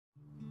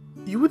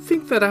You would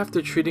think that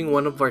after treating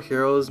one of our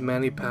heroes,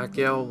 Manny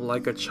Pacquiao,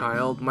 like a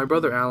child, my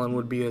brother Allen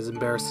would be as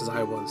embarrassed as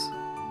I was.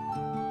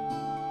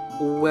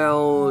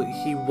 Well,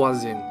 he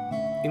wasn't.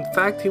 In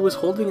fact, he was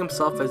holding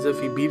himself as if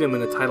he beat him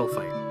in a title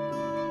fight.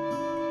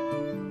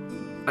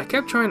 I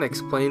kept trying to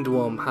explain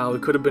to him how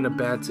it could have been a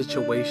bad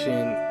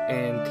situation,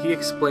 and he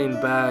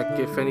explained back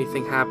if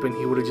anything happened,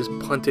 he would have just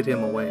punted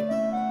him away.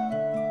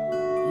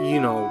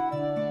 You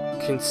know,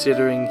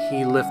 considering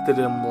he lifted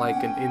him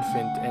like an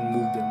infant and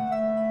moved him.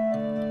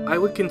 I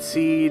would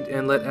concede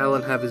and let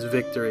Allen have his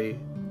victory,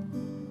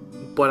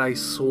 but I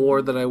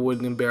swore that I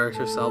wouldn't embarrass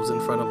ourselves in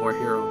front of our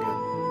hero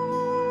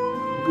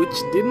again. Which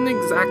didn't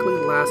exactly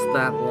last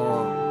that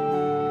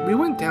long. We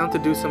went down to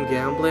do some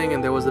gambling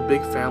and there was a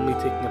big family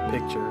taking a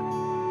picture.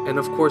 And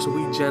of course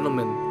we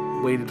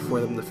gentlemen waited for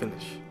them to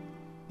finish.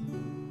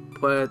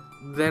 But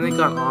then it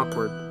got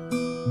awkward.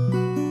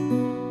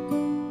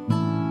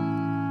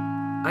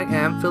 I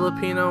am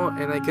Filipino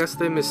and I guess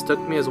they mistook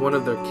me as one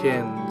of their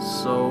kin,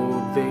 so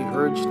they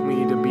urged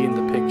me to be in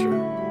the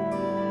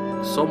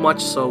picture. So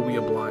much so we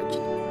obliged.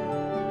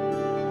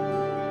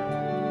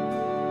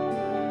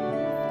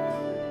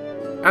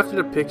 After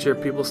the picture,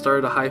 people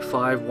started to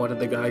high-five one of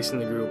the guys in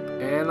the group,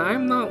 and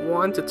I'm not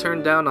one to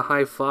turn down a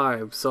high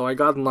five, so I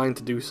got in line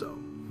to do so.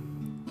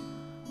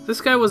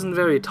 This guy wasn't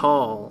very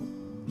tall,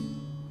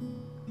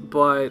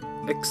 but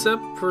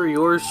except for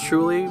yours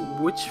truly,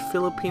 which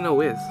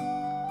Filipino is?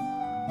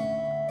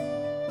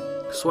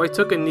 So I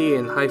took a knee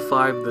and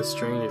high-fived the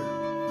stranger.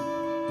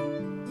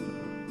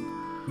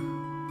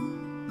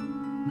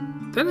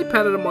 Then I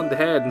patted him on the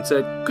head and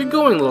said, "Good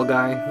going, little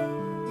guy."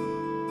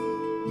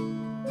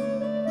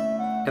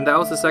 And that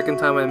was the second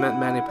time I met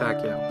Manny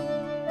Pacquiao.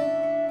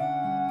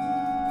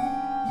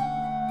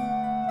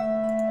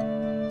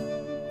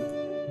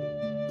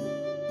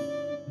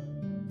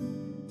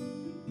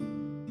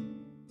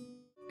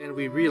 And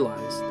we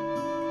realized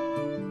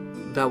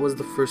that was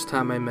the first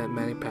time I met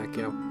Manny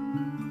Pacquiao.